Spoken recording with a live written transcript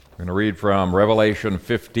We're going to read from Revelation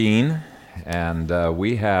 15, and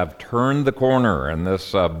we have turned the corner in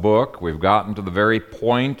this book. We've gotten to the very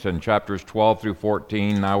point in chapters 12 through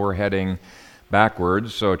 14. Now we're heading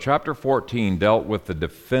backwards. So chapter 14 dealt with the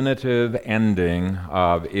definitive ending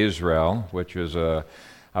of Israel, which is a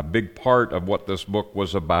big part of what this book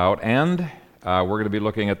was about, and we're going to be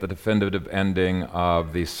looking at the definitive ending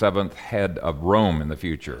of the seventh head of Rome in the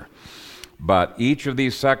future. But each of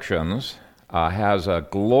these sections has a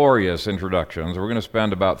glorious introduction. So we're going to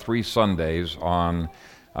spend about 3 Sundays on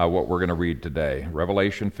what we're going to read today.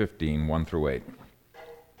 Revelation 15, 1 through 8.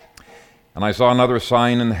 And I saw another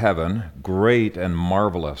sign in heaven, great and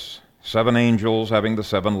marvelous, 7 angels having the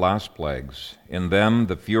 7 last plagues. In them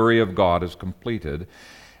the fury of God is completed.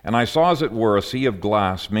 And I saw, as it were, a sea of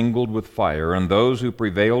glass mingled with fire, and those who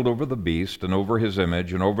prevailed over the beast, and over his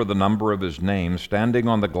image, and over the number of his name, standing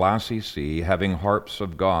on the glassy sea, having harps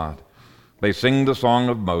of God. They sing the song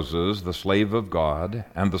of Moses, the slave of God,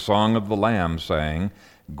 and the song of the Lamb, saying,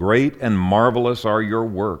 Great and marvelous are your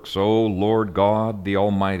works, O Lord God, the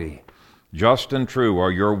Almighty. Just and true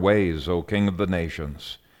are your ways, O King of the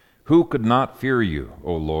nations. Who could not fear you,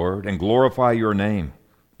 O Lord, and glorify your name?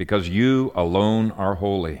 Because you alone are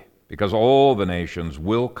holy, because all the nations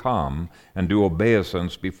will come and do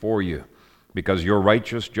obeisance before you, because your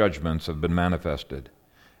righteous judgments have been manifested.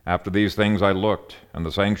 After these things I looked, and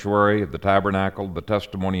the sanctuary of the tabernacle of the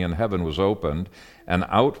testimony in heaven was opened, and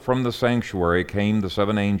out from the sanctuary came the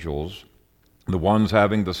 7 angels, the ones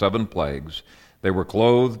having the 7 plagues. They were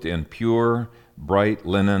clothed in pure, bright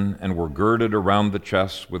linen, and were girded around the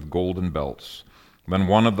chests with golden belts. Then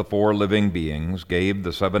one of the 4 living beings gave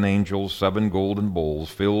the 7 angels 7 golden bowls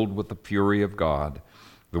filled with the fury of God,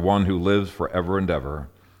 the one who lives forever and ever.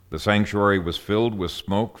 The sanctuary was filled with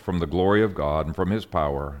smoke from the glory of God and from his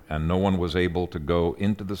power, and no one was able to go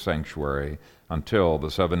into the sanctuary until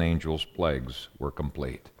the 7 angels' plagues were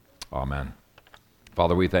complete. Amen.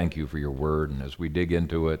 Father, we thank you for your word, and as we dig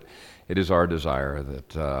into it, it is our desire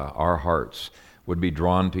that our hearts would be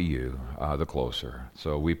drawn to you the closer.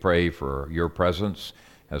 So we pray for your presence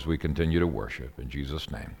as we continue to worship. In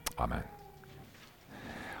Jesus' name, amen.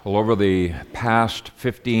 Well, over the past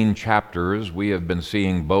 15 chapters, we have been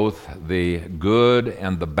seeing both the good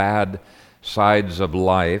and the bad sides of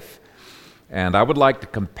life. And I would like to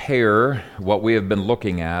compare what we have been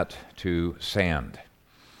looking at to sand.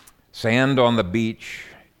 Sand on the beach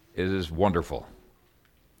is wonderful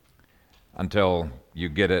until you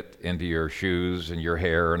get it into your shoes and your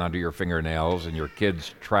hair and under your fingernails, and your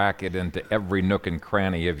kids track it into every nook and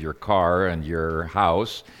cranny of your car and your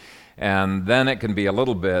house. And then it can be a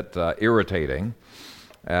little bit irritating.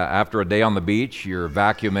 After a day on the beach, you're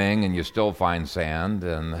vacuuming and you still find sand,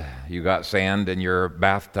 and you got sand in your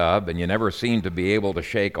bathtub, and you never seem to be able to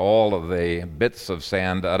shake all of the bits of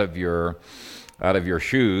sand out of your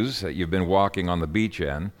shoes that you've been walking on the beach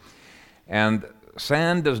in. And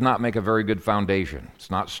sand does not make a very good foundation. It's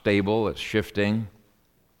not stable, it's shifting.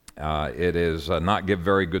 It is not give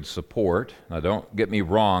very good support. Now, don't get me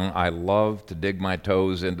wrong, I love to dig my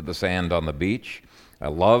toes into the sand on the beach. I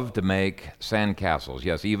love to make sand castles.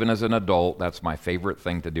 Yes, even as an adult, that's my favorite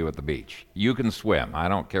thing to do at the beach. You can swim. I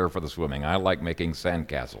don't care for the swimming. I like making sand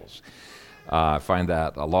castles. I find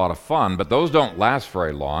that a lot of fun, but those don't last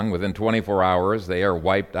very long. Within 24 hours, they are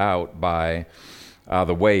wiped out by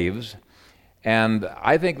the waves. And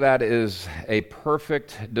I think that is a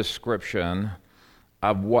perfect description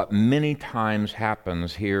of what many times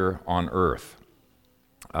happens here on earth.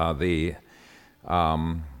 The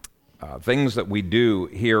things that we do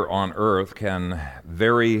here on earth can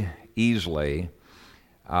very easily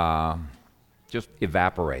just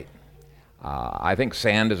evaporate. I think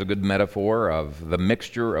sand is a good metaphor of the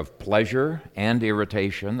mixture of pleasure and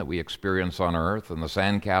irritation that we experience on earth, and the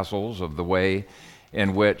sandcastles of the way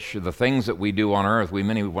in which the things that we do on earth, we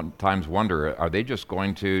many times wonder, are they just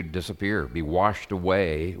going to disappear, be washed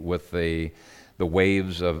away with the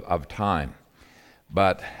waves of time?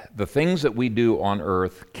 But the things that we do on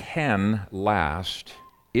earth can last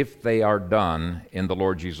if they are done in the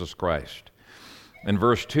Lord Jesus Christ. In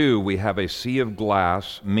verse 2, we have a sea of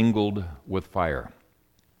glass mingled with fire.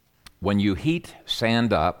 When you heat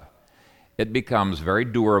sand up, it becomes very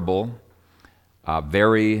durable,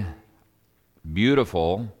 very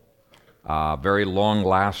beautiful, very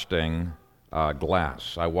long-lasting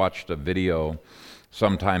glass. I watched a video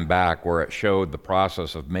some time back where it showed the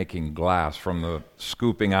process of making glass from the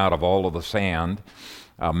scooping out of all of the sand,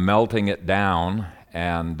 melting it down,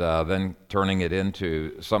 and then turning it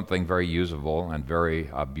into something very usable and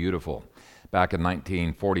very beautiful. Back in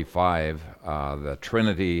 1945, the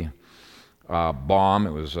Trinity bomb.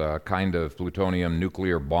 It was a kind of plutonium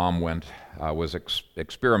nuclear bomb was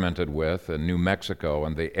experimented with in New Mexico,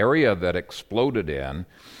 and the area that exploded in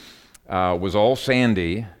was all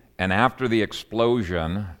sandy, and after the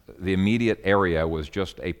explosion, the immediate area was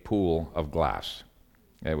just a pool of glass.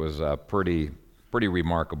 It was pretty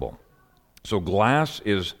remarkable. So glass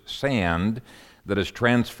is sand that is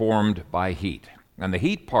transformed by heat. And the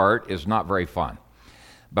heat part is not very fun.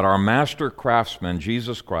 But our master craftsman,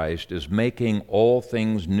 Jesus Christ, is making all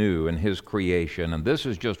things new in his creation. And this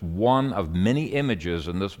is just one of many images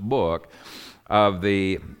in this book of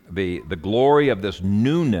the glory of this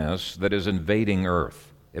newness that is invading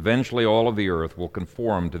earth. Eventually all of the earth will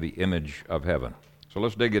conform to the image of heaven. So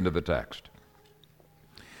let's dig into the text.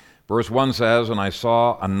 Verse 1 says, "And I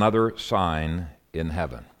saw another sign in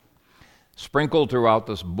heaven." Sprinkled throughout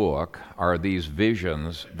this book are these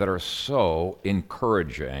visions that are so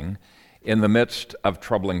encouraging in the midst of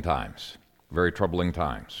troubling times, very troubling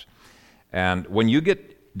times. And when you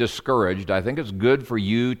get discouraged, I think it's good for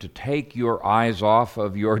you to take your eyes off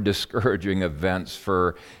of your discouraging events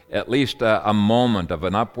for at least a moment of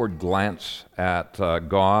an upward glance at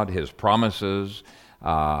God, His promises,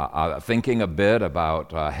 thinking a bit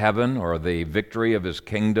about heaven or the victory of His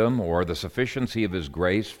kingdom or the sufficiency of His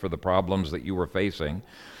grace for the problems that you were facing.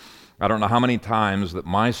 I don't know how many times that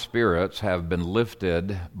my spirits have been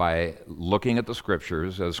lifted by looking at the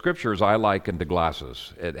Scriptures. The Scriptures I liken to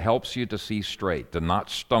glasses. It helps you to see straight, to not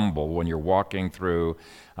stumble when you're walking through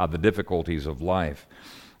the difficulties of life.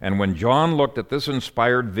 And when John looked at this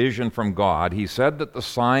inspired vision from God, he said that the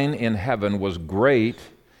sign in heaven was great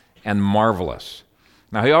and marvelous.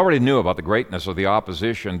 Now, he already knew about the greatness of the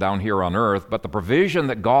opposition down here on earth, but the provision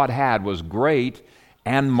that God had was great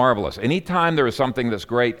and marvelous. Anytime there is something that's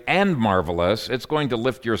great and marvelous, it's going to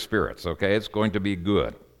lift your spirits, okay? It's going to be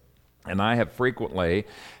good. And I have frequently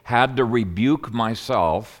had to rebuke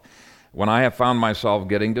myself when I have found myself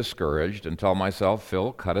getting discouraged and tell myself,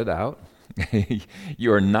 "Phil, cut it out.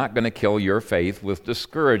 You are not going to kill your faith with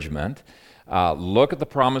discouragement. Look at the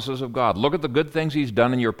promises of God. Look at the good things He's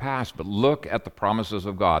done in your past, but look at the promises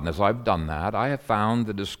of God." And as I've done that, I have found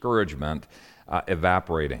the discouragement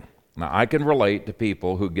evaporating. Now, I can relate to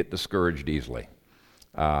people who get discouraged easily.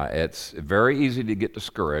 It's very easy to get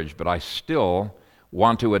discouraged, but I still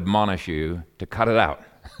want to admonish you to cut it out.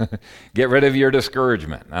 Get rid of your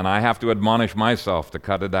discouragement, and I have to admonish myself to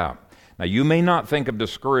cut it out. Now, you may not think of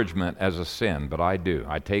discouragement as a sin, but I do.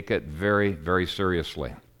 I take it very, very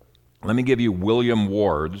seriously. Let me give you William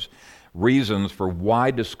Ward's reasons for why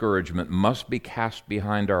discouragement must be cast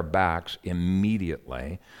behind our backs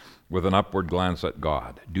immediately with an upward glance at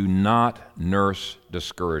God. Do not nurse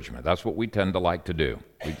discouragement. That's what we tend to like to do.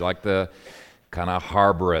 We'd like to kind of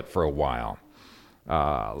harbor it for a while.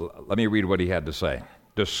 Let me read what he had to say.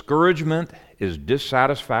 "Discouragement is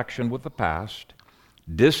dissatisfaction with the past,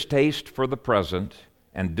 distaste for the present,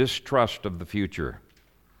 and distrust of the future.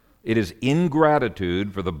 It is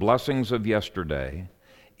ingratitude for the blessings of yesterday,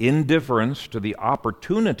 indifference to the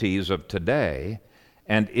opportunities of today,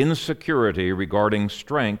 and insecurity regarding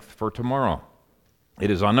strength for tomorrow.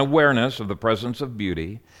 It is unawareness of the presence of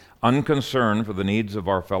beauty, unconcern for the needs of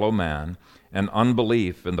our fellow man, and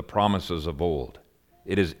unbelief in the promises of old.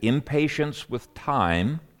 It is impatience with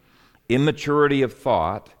time, immaturity of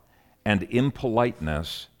thought, and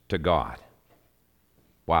impoliteness to God."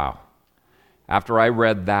 Wow. After I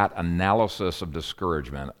read that analysis of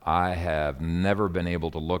discouragement, I have never been able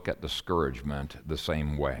to look at discouragement the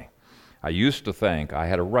same way. I used to think I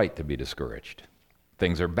had a right to be discouraged.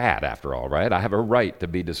 Things are bad after all, right? I have a right to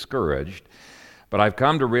be discouraged. But I've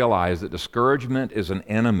come to realize that discouragement is an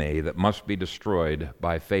enemy that must be destroyed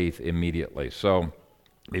by faith immediately. So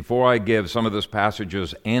before I give some of this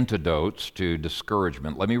passage's antidotes to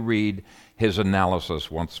discouragement, let me read his analysis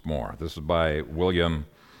once more. This is by William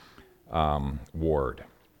Ward.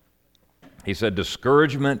 He said,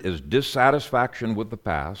 "Discouragement is dissatisfaction with the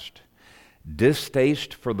past,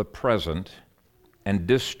 distaste for the present, and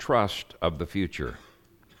distrust of the future.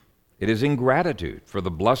 It is ingratitude for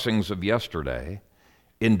the blessings of yesterday,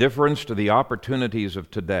 indifference to the opportunities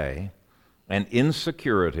of today, and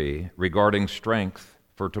insecurity regarding strength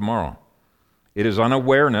for tomorrow. It is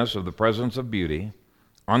unawareness of the presence of beauty,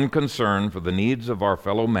 unconcern for the needs of our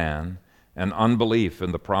fellow man, and unbelief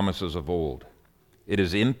in the promises of old. It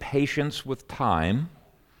is impatience with time,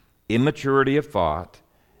 immaturity of thought,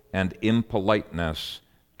 and impoliteness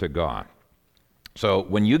to God." So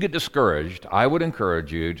when you get discouraged, I would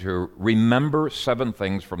encourage you to remember 7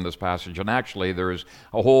 things from this passage. And actually, there's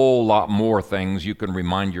a whole lot more things you can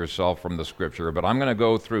remind yourself from the Scripture. But I'm going to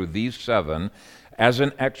go through these 7 as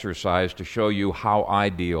an exercise to show you how I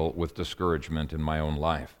deal with discouragement in my own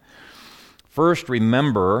life. First,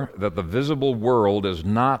 remember that the visible world is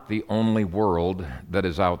not the only world that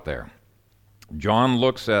is out there. John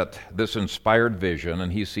looks at this inspired vision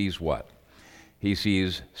and he sees what? He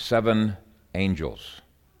sees 7 angels.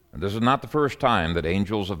 And this is not the first time that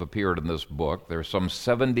angels have appeared in this book. There's some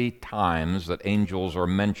 70 times that angels are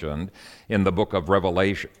mentioned in the book of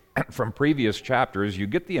Revelation. From previous chapters, you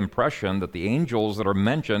get the impression that the angels that are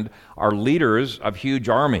mentioned are leaders of huge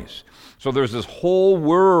armies. So there's this whole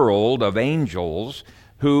world of angels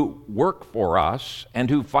who work for us and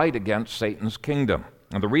who fight against Satan's kingdom.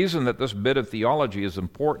 And the reason that this bit of theology is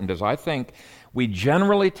important is I think we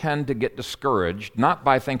generally tend to get discouraged, not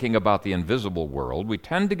by thinking about the invisible world. We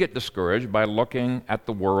tend to get discouraged by looking at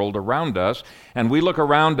the world around us. And we look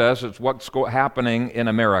around us, it's what's happening in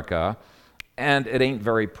America, and it ain't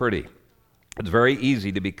very pretty. It's very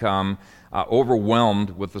easy to become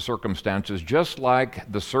overwhelmed with the circumstances, just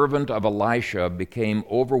like the servant of Elisha became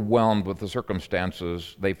overwhelmed with the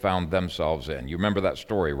circumstances they found themselves in. You remember that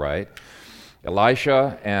story, right?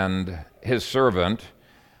 Elisha and his servant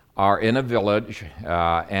are in a village,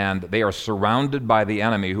 and they are surrounded by the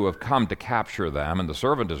enemy who have come to capture them, and the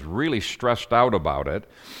servant is really stressed out about it.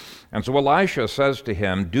 And so Elisha says to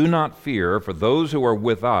him, "Do not fear, for those who are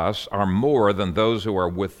with us are more than those who are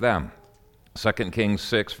with them." 2 Kings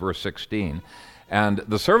 6, verse 16. And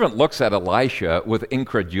the servant looks at Elisha with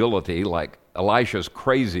incredulity, like Elisha's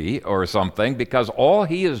crazy or something, because all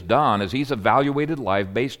he has done is he's evaluated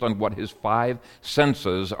life based on what his 5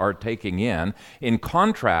 senses are taking in. In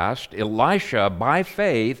contrast, Elisha, by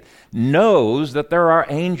faith, knows that there are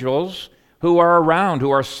angels who are around,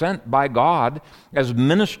 who are sent by God as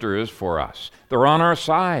ministers for us. They're on our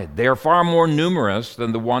side. They are far more numerous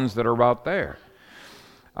than the ones that are out there.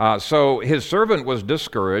 So his servant was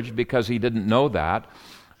discouraged because he didn't know that.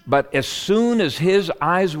 But as soon as his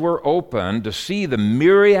eyes were opened to see the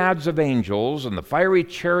myriads of angels and the fiery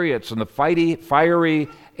chariots and the fiery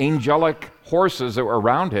angelic horses that were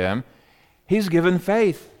around him, he's given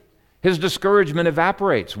faith. His discouragement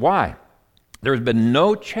evaporates. Why? There's been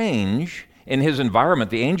no change in his environment.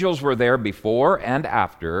 The angels were there before and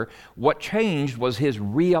after. What changed was his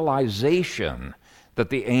realization that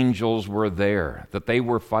the angels were there, that they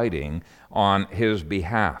were fighting on his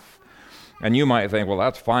behalf. And you might think, well,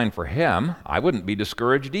 that's fine for him. I wouldn't be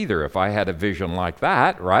discouraged either if I had a vision like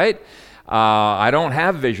that, right? I don't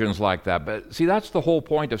have visions like that. But see, that's the whole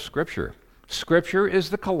point of Scripture. Scripture is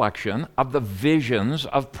the collection of the visions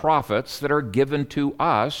of prophets that are given to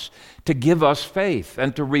us to give us faith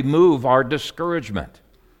and to remove our discouragement.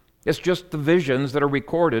 It's just the visions that are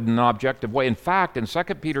recorded in an objective way. In fact, in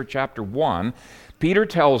 2 Peter chapter 1, Peter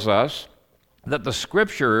tells us that the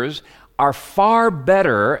Scriptures are far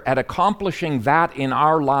better at accomplishing that in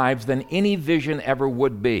our lives than any vision ever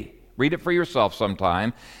would be. Read it for yourself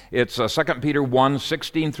sometime. It's 2 Peter 1,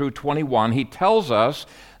 16 through 21. He tells us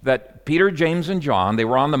that Peter, James, and John, they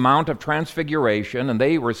were on the Mount of Transfiguration, and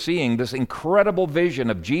they were seeing this incredible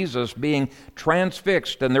vision of Jesus being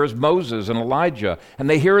transfixed, and there's Moses and Elijah, and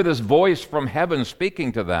they hear this voice from heaven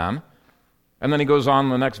speaking to them. And then he goes on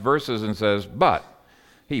in the next verses and says, but,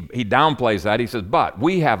 he downplays that. He says, but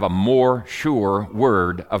we have a more sure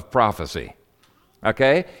word of prophecy.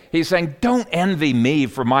 Okay? He's saying, don't envy me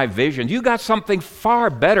for my vision. You got something far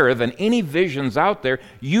better than any visions out there.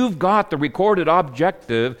 You've got the recorded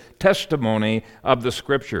objective testimony of the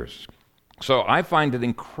Scriptures. So I find it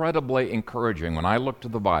incredibly encouraging when I look to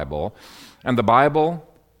the Bible, and the Bible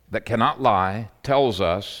that cannot lie tells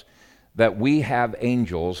us that we have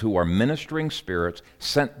angels who are ministering spirits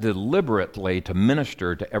sent deliberately to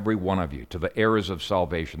minister to every one of you, to the heirs of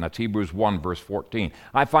salvation. That's Hebrews 1, verse 14.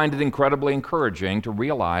 I find it incredibly encouraging to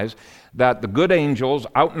realize that the good angels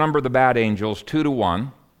outnumber the bad angels 2 to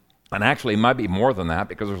 1, and actually it might be more than that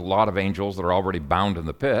because there's a lot of angels that are already bound in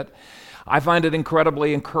the pit. I find it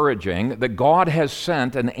incredibly encouraging that God has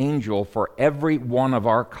sent an angel for every one of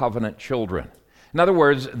our covenant children. In other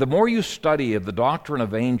words, the more you study of the doctrine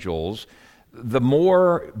of angels, the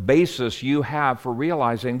more basis you have for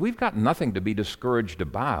realizing we've got nothing to be discouraged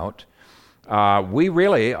about. We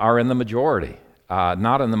really are in the majority,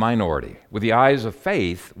 not in the minority. With the eyes of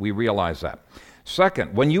faith, we realize that.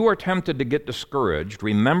 Second, when you are tempted to get discouraged,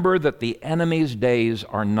 remember that the enemy's days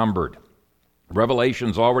are numbered.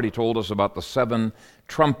 Revelation's already told us about the 7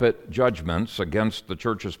 trumpet judgments against the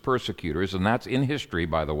church's persecutors, and that's in history,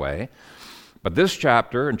 by the way. But this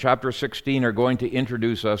chapter and chapter 16 are going to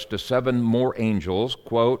introduce us to 7 more angels,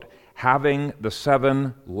 quote, having the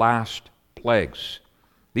 7 last plagues.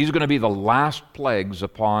 These are going to be the last plagues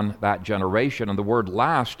upon that generation, and the word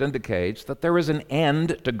last indicates that there is an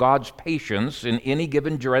end to God's patience in any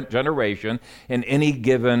given generation, in any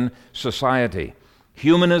given society.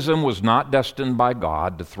 Humanism was not destined by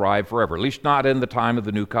God to thrive forever, at least not in the time of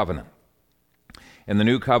the New Covenant. In the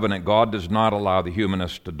New Covenant, God does not allow the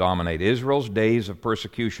humanists to dominate. Israel's days of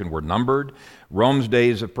persecution were numbered. Rome's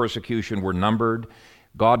days of persecution were numbered.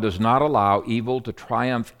 God does not allow evil to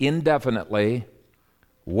triumph indefinitely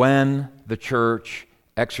when the church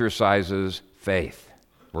exercises faith.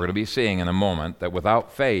 We're going to be seeing in a moment that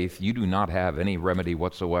without faith, you do not have any remedy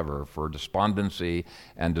whatsoever for despondency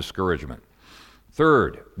and discouragement.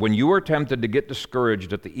 Third, when you are tempted to get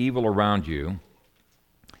discouraged at the evil around you,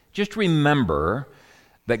 just remember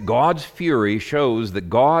that God's fury shows that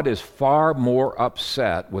God is far more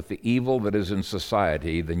upset with the evil that is in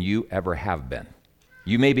society than you ever have been.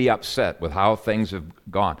 You may be upset with how things have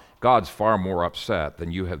gone. God's far more upset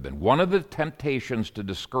than you have been. One of the temptations to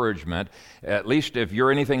discouragement, at least if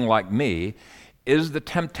you're anything like me, is the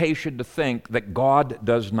temptation to think that God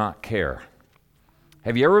does not care.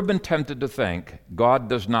 Have you ever been tempted to think God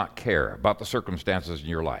does not care about the circumstances in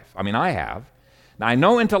your life? I mean, I have. Now, I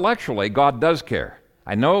know intellectually God does care.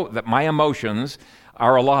 I know that my emotions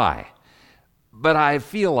are a lie. But I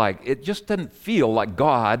feel like it just doesn't feel like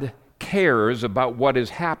God cares about what is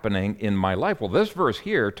happening in my life. Well, this verse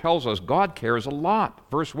here tells us God cares a lot.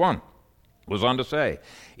 Verse 1 goes on to say,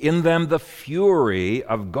 "In them the fury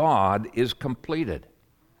of God is completed."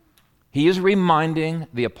 He is reminding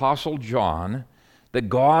the Apostle John that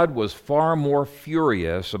God was far more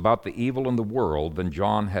furious about the evil in the world than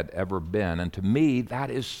John had ever been. And to me, that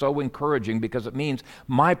is so encouraging because it means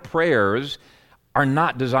my prayers are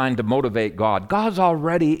not designed to motivate God. God's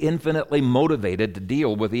already infinitely motivated to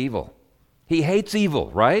deal with evil. He hates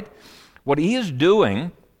evil, right? What he is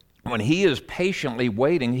doing when he is patiently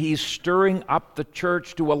waiting, he's stirring up the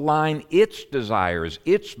church to align its desires,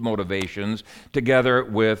 its motivations together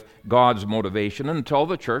with God's motivation. Until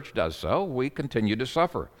the church does so, we continue to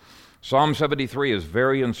suffer. Psalm 73 is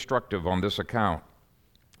very instructive on this account.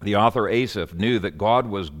 The author Asaph knew that God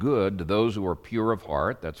was good to those who are pure of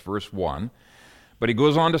heart. That's verse 1. But he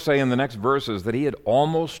goes on to say in the next verses that he had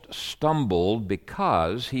almost stumbled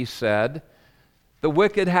because he said, "The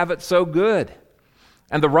wicked have it so good,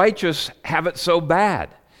 and the righteous have it so bad."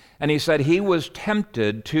 And he said he was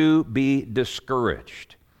tempted to be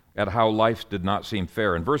discouraged at how life did not seem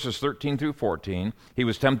fair. In verses 13 through 14, he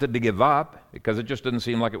was tempted to give up because it just didn't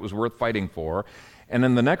seem like it was worth fighting for. And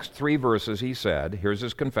in the next 3 verses he said, here's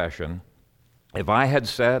his confession, "If I had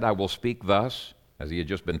said, I will speak thus," as he had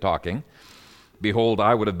just been talking, "behold,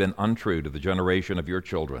 I would have been untrue to the generation of your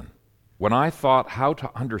children. When I thought how to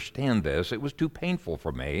understand this, it was too painful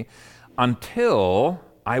for me until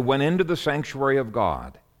I went into the sanctuary of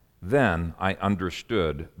God. Then I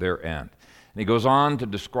understood their end." And he goes on to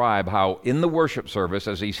describe how in the worship service,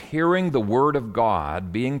 as he's hearing the word of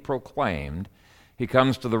God being proclaimed, he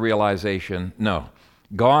comes to the realization, no,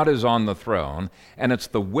 God is on the throne, and it's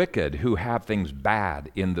the wicked who have things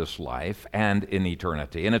bad in this life and in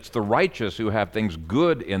eternity. And it's the righteous who have things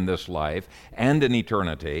good in this life and in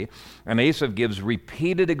eternity. And Asaph gives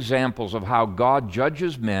repeated examples of how God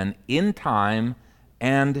judges men in time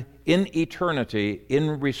and in eternity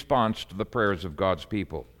in response to the prayers of God's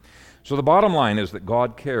people. So the bottom line is that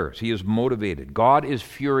God cares. He is motivated. God is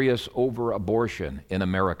furious over abortion in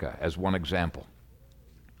America, as one example.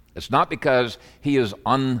 It's not because he is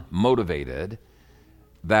unmotivated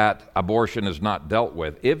that abortion is not dealt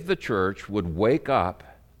with. If the church would wake up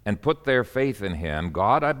and put their faith in him,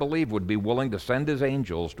 God, I believe, would be willing to send his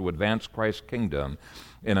angels to advance Christ's kingdom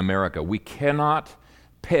in America. We cannot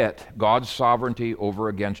pit God's sovereignty over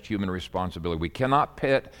against human responsibility. We cannot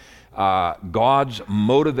pit God's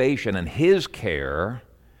motivation and his care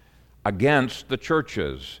against the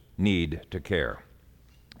church's need to care.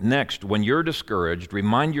 Next, when you're discouraged,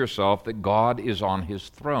 remind yourself that God is on his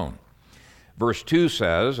throne. Verse 2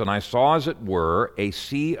 says, "And I saw as it were a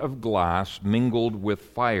sea of glass mingled with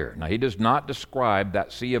fire." Now, he does not describe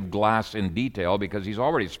that sea of glass in detail because he's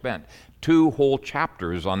already spent 2 whole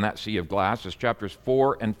chapters on that sea of glass. It's chapters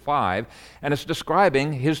 4 and 5, and it's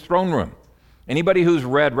describing his throne room. Anybody who's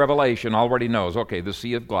read Revelation already knows, okay, the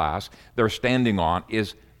sea of glass they're standing on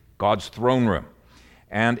is God's throne room.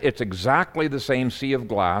 And it's exactly the same sea of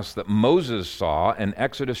glass that Moses saw in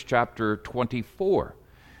Exodus chapter 24.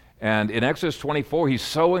 And in Exodus 24, he's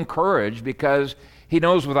so encouraged because he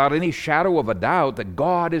knows without any shadow of a doubt that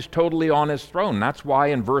God is totally on his throne. That's why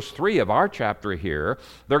in verse 3 of our chapter here,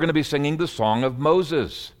 they're going to be singing the Song of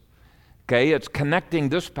Moses. Okay, it's connecting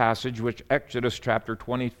this passage with Exodus chapter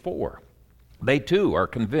 24. They too are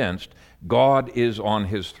convinced God is on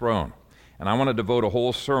his throne. And I want to devote a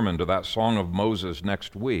whole sermon to that Song of Moses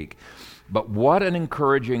next week. But what an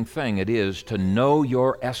encouraging thing it is to know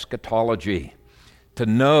your eschatology, to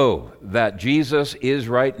know that Jesus is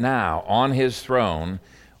right now on his throne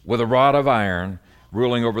with a rod of iron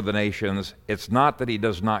ruling over the nations. It's not that he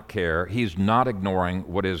does not care. He's not ignoring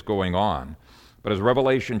what is going on. But as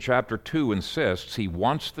Revelation chapter 2 insists, he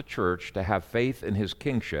wants the church to have faith in his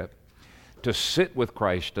kingship, to sit with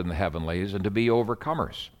Christ in the heavenlies, and to be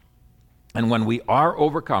overcomers. And when we are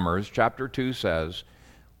overcomers, chapter 2 says,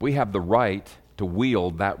 we have the right to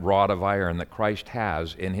wield that rod of iron that Christ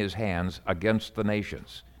has in his hands against the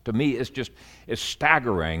nations. To me, it's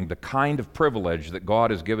staggering the kind of privilege that God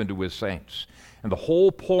has given to his saints. And the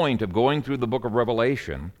whole point of going through the book of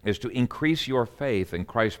Revelation is to increase your faith in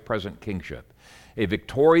Christ's present kingship. A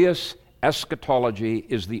victorious eschatology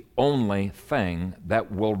is the only thing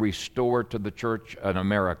that will restore to the church in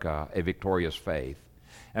America a victorious faith.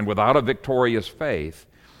 And without a victorious faith,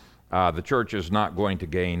 the church is not going to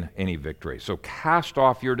gain any victory. So cast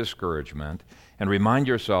off your discouragement and remind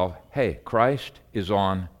yourself, hey, Christ is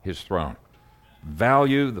on his throne.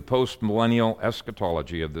 Value the post-millennial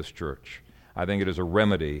eschatology of this church. I think it is a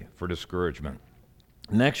remedy for discouragement.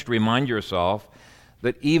 Next, remind yourself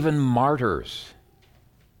that even martyrs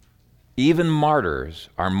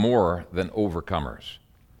are more than overcomers.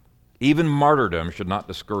 Even martyrdom should not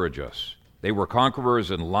discourage us. They were conquerors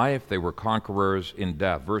in life, they were conquerors in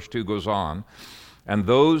death. Verse 2 goes on, and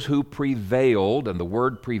those who prevailed, and the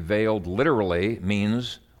word prevailed literally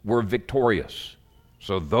means were victorious.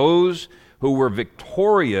 So those who were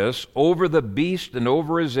victorious over the beast and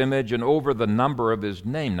over his image and over the number of his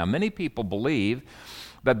name. Now, many people believe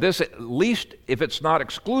that this, at least if it's not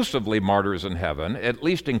exclusively martyrs in heaven, at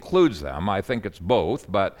least includes them. I think it's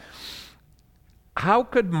both, but how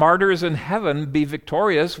could martyrs in heaven be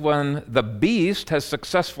victorious when the beast has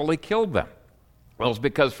successfully killed them? Well, it's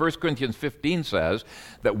because 1 Corinthians 15 says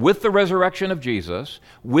that with the resurrection of Jesus,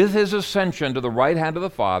 with his ascension to the right hand of the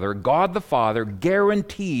Father, God the Father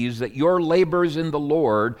guarantees that your labors in the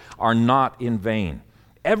Lord are not in vain.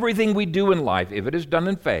 Everything we do in life, if it is done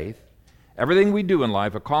in faith, everything we do in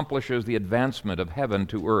life accomplishes the advancement of heaven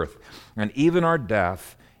to earth. And even our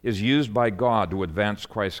death is used by God to advance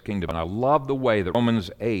Christ's kingdom. And I love the way that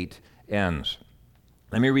Romans 8 ends.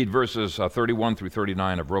 Let me read verses 31 through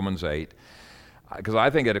 39 of Romans 8, because I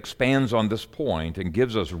think it expands on this point and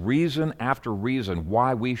gives us reason after reason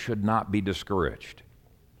why we should not be discouraged.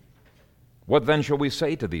 What then shall we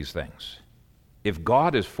say to these things? If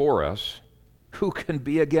God is for us, who can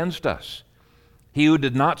be against us? He who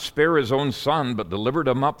did not spare his own Son, but delivered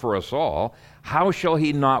him up for us all, how shall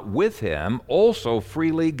he not with him also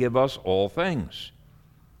freely give us all things?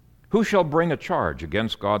 Who shall bring a charge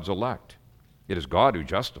against God's elect? It is God who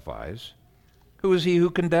justifies. Who is he who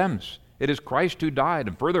condemns? It is Christ who died,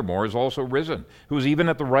 and furthermore is also risen, who is even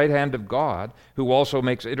at the right hand of God, who also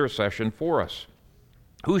makes intercession for us.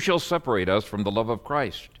 Who shall separate us from the love of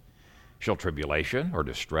Christ? Shall tribulation, or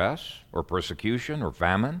distress, or persecution, or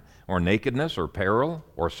famine, or nakedness, or peril,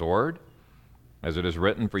 or sword? As it is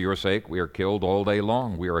written, for your sake we are killed all day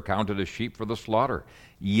long. We are accounted as sheep for the slaughter.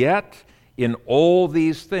 Yet in all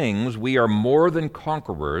these things we are more than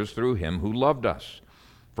conquerors through him who loved us.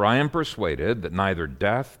 For I am persuaded that neither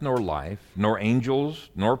death nor life, nor angels,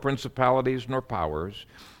 nor principalities, nor powers,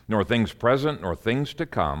 nor things present, nor things to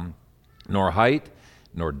come, nor height,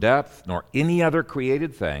 nor depth, nor any other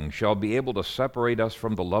created thing shall be able to separate us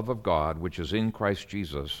from the love of God, which is in Christ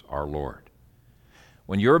Jesus our Lord.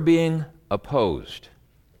 When you're being opposed,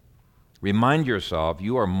 remind yourself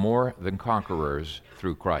you are more than conquerors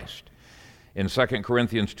through Christ. In 2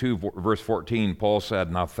 Corinthians 2, verse 14, Paul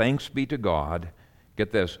said, now thanks be to God,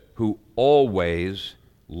 get this, who always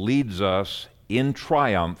leads us in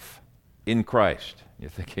triumph in Christ. You're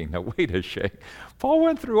thinking, now wait a shake. Paul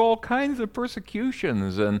went through all kinds of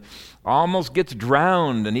persecutions and almost gets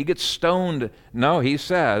drowned and he gets stoned. No, he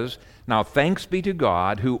says, now thanks be to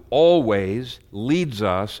God who always leads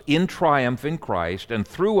us in triumph in Christ and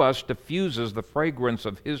through us diffuses the fragrance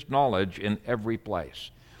of his knowledge in every place.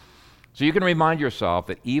 So you can remind yourself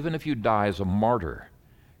that even if you die as a martyr,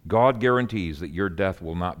 God guarantees that your death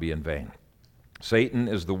will not be in vain. Satan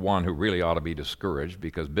is the one who really ought to be discouraged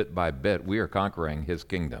because bit by bit we are conquering his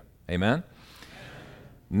kingdom. Amen?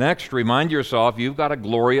 Next, remind yourself you've got a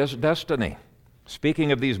glorious destiny.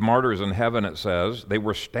 Speaking of these martyrs in heaven, it says, they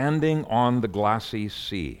were standing on the glassy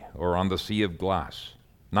sea, or on the sea of glass.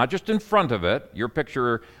 Not just in front of it. Your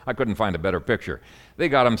picture, I couldn't find a better picture. They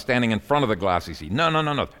got them standing in front of the glassy sea.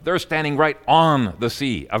 No. They're standing right on the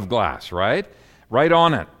sea of glass, right? Right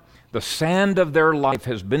on it. The sand of their life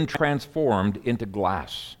has been transformed into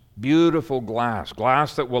glass. Beautiful glass,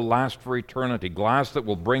 glass that will last for eternity, glass that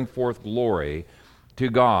will bring forth glory to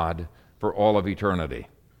God for all of eternity.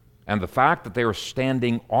 And the fact that they are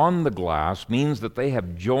standing on the glass means that they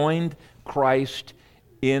have joined Christ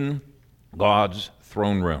in God's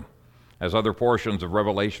throne room. As other portions of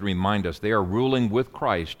Revelation remind us, they are ruling with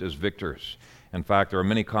Christ as victors. In fact, there are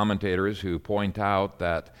many commentators who point out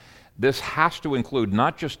that this has to include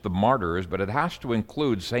not just the martyrs, but it has to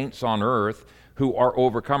include saints on earth who are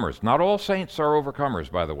overcomers. Not all saints are overcomers,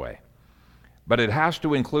 by the way, but it has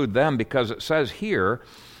to include them because it says here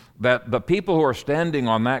that the people who are standing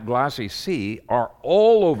on that glassy sea are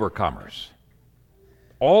all overcomers.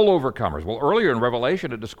 All overcomers. Well, earlier in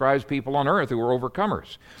Revelation, it describes people on earth who are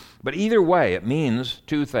overcomers. But either way, it means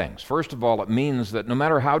two things. First of all, it means that no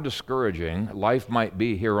matter how discouraging life might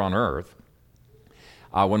be here on earth,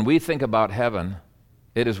 when we think about heaven,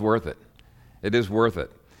 it is worth it. It is worth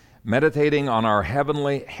it. Meditating on our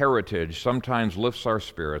heavenly heritage sometimes lifts our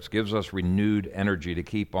spirits, gives us renewed energy to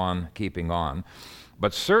keep on keeping on.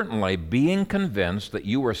 But certainly being convinced that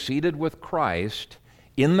you are seated with Christ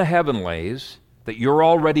in the heavenlies, that you're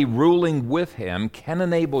already ruling with Him, can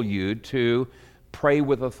enable you to pray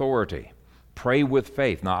with authority, pray with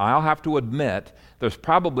faith. Now, I'll have to admit, there's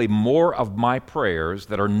probably more of my prayers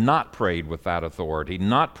that are not prayed with that authority,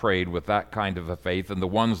 not prayed with that kind of a faith than the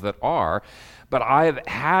ones that are. But I've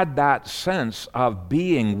had that sense of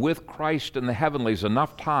being with Christ in the heavenlies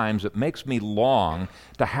enough times, it makes me long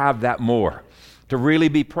to have that more, to really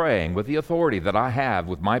be praying with the authority that I have,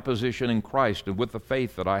 with my position in Christ, and with the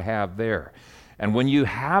faith that I have there. And when you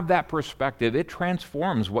have that perspective, it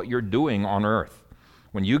transforms what you're doing on earth.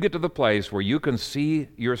 When you get to the place where you can see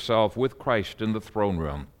yourself with Christ in the throne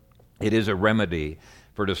room, it is a remedy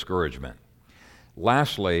for discouragement.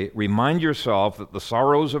 Lastly, remind yourself that the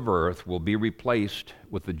sorrows of earth will be replaced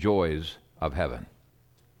with the joys of heaven.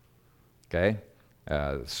 Okay?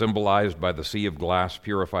 Symbolized by the sea of glass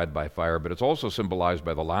purified by fire, but it's also symbolized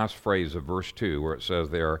by the last phrase of verse 2 where it says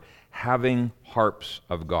they are having harps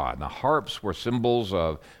of God. Now, harps were symbols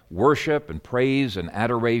of worship and praise and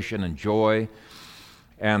adoration and joy.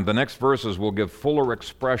 And the next verses will give fuller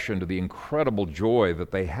expression to the incredible joy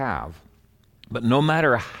that they have. But no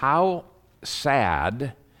matter how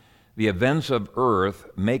sad the events of earth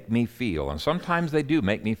make me feel, and sometimes they do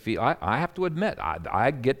make me feel, I have to admit,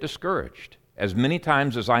 I get discouraged. As many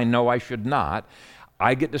times as I know I should not,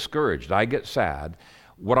 I get discouraged, I get sad.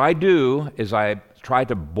 What I do is I try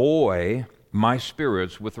to buoy my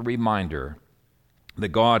spirits with a reminder that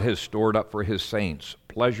God has stored up for His saints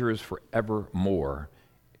pleasures forevermore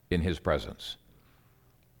in His presence.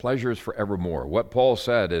 Pleasures forevermore. What Paul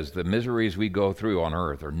said is the miseries we go through on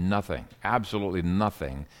earth are nothing, absolutely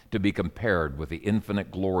nothing, to be compared with the infinite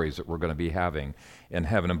glories that we're going to be having in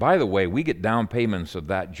heaven. And by the way, we get down payments of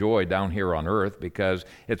that joy down here on earth because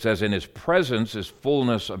it says in His presence is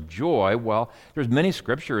fullness of joy. Well, there's many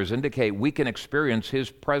scriptures indicate we can experience His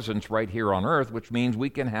presence right here on earth, which means we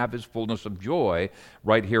can have His fullness of joy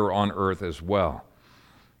right here on earth as well.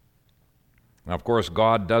 Now, of course,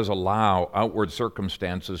 God does allow outward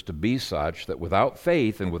circumstances to be such that without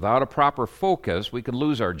faith and without a proper focus, we can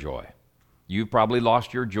lose our joy. You've probably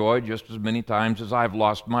lost your joy just as many times as I've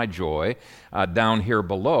lost my joy down here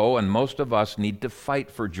below, and most of us need to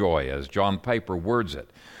fight for joy, as John Piper words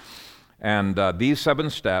it. And these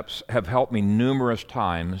 7 steps have helped me numerous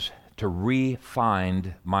times to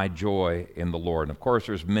re-find my joy in the Lord. And of course,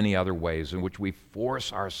 there's many other ways in which we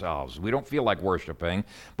force ourselves. We don't feel like worshiping,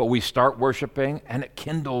 but we start worshiping and it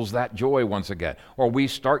kindles that joy once again. Or we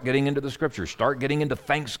start getting into the Scriptures, start getting into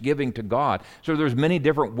thanksgiving to God. So there's many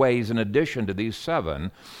different ways in addition to these 7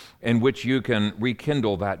 in which you can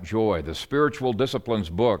rekindle that joy. The Spiritual Disciplines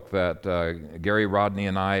book that Gary Rodney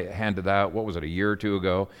and I handed out, what was it, a year or two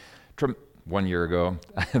ago? 1 year ago.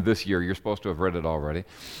 This year, you're supposed to have read it already.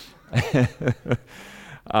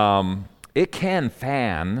 It can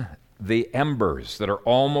fan the embers that are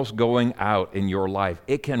almost going out in your life.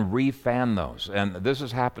 It can re-fan those. And this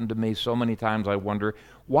has happened to me so many times, I wonder,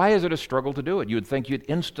 why is it a struggle to do it? You would think you'd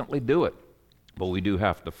instantly do it. But we do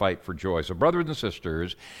have to fight for joy. So brothers and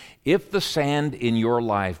sisters, if the sand in your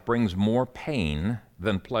life brings more pain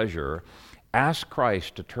than pleasure, ask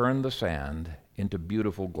Christ to turn the sand into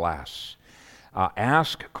beautiful glass.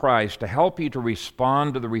 Ask Christ to help you to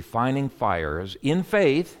respond to the refining fires in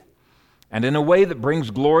faith and in a way that brings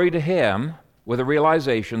glory to Him with a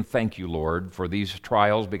realization, thank you, Lord, for these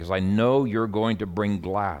trials because I know you're going to bring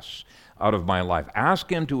glass out of my life. Ask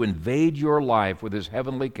Him to invade your life with His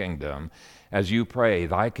heavenly kingdom as you pray,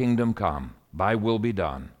 Thy kingdom come, Thy will be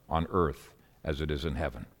done on earth as it is in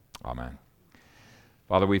heaven. Amen.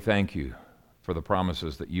 Father, we thank you for the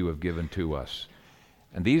promises that you have given to us.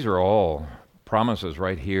 And these are all promises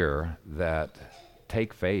right here that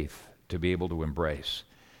take faith to be able to embrace.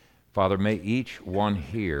 Father, may each one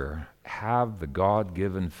here have the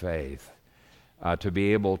God-given faith to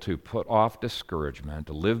be able to put off discouragement,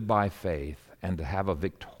 to live by faith, and to have a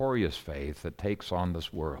victorious faith that takes on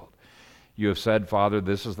this world. You have said, Father,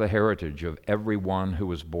 this is the heritage of everyone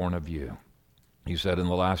who is born of you. You said in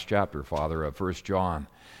the last chapter, Father, of 1 John,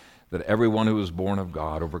 that everyone who is born of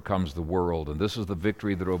God overcomes the world, and this is the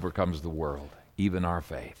victory that overcomes the world, even our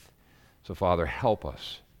faith. So, Father, help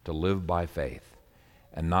us to live by faith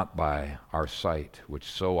and not by our sight, which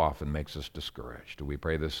so often makes us discouraged. We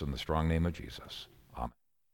pray this in the strong name of Jesus.